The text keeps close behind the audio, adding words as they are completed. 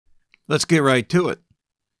Let's get right to it.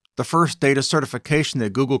 The first data certification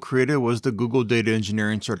that Google created was the Google Data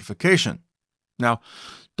Engineering Certification. Now,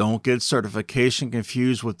 don't get certification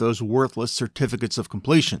confused with those worthless certificates of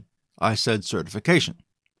completion. I said certification.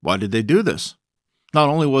 Why did they do this? Not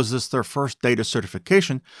only was this their first data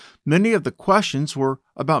certification, many of the questions were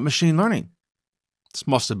about machine learning. This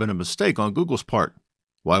must have been a mistake on Google's part.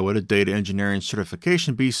 Why would a data engineering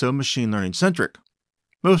certification be so machine learning centric?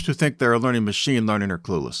 Most who think they are learning machine learning are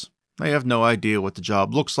clueless. They have no idea what the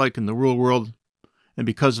job looks like in the real world, and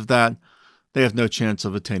because of that, they have no chance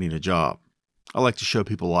of attaining a job. I like to show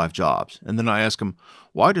people live jobs, and then I ask them,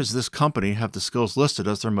 why does this company have the skills listed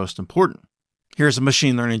as their most important? Here's a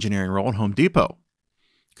machine learning engineering role at Home Depot.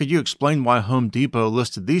 Could you explain why Home Depot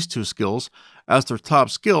listed these two skills as their top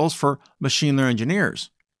skills for machine learning engineers?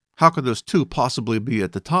 How could those two possibly be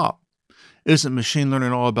at the top? Isn't machine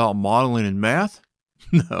learning all about modeling and math?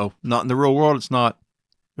 No, not in the real world, it's not.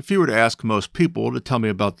 If you were to ask most people to tell me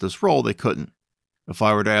about this role, they couldn't. If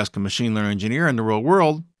I were to ask a machine learning engineer in the real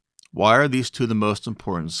world, why are these two the most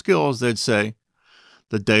important skills, they'd say,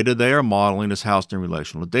 the data they are modeling is housed in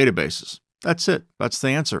relational databases. That's it. That's the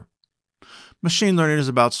answer. Machine learning is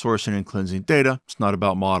about sourcing and cleansing data. It's not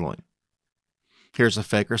about modeling. Here's a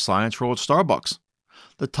faker science role at Starbucks.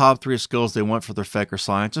 The top 3 skills they want for their faker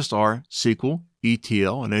scientists are SQL,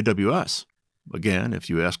 ETL, and AWS. Again, if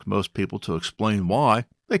you ask most people to explain why,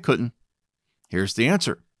 they couldn't. Here's the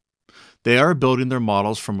answer. They are building their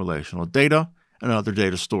models from relational data and other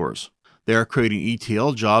data stores. They are creating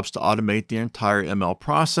ETL jobs to automate the entire ML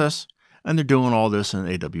process, and they're doing all this in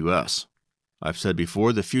AWS. I've said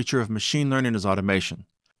before, the future of machine learning is automation.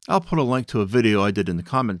 I'll put a link to a video I did in the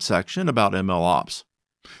comment section about ML ops.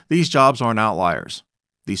 These jobs aren't outliers.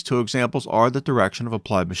 These 2 examples are the direction of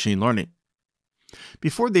applied machine learning.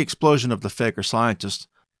 Before the explosion of the faker scientists,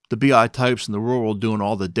 the BI types in the real world doing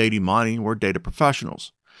all the data mining were data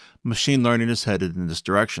professionals. Machine learning is headed in this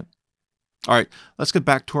direction. All right, let's get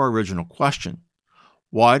back to our original question.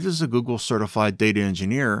 Why does a Google certified data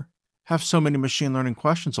engineer have so many machine learning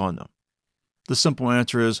questions on them? The simple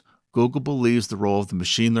answer is Google believes the role of the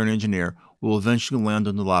machine learning engineer will eventually land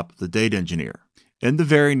on the lap of the data engineer. In the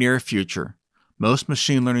very near future, most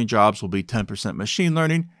machine learning jobs will be 10% machine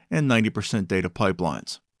learning and 90% data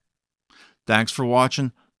pipelines. Thanks for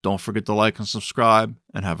watching. Don't forget to like and subscribe,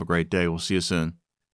 and have a great day. We'll see you soon.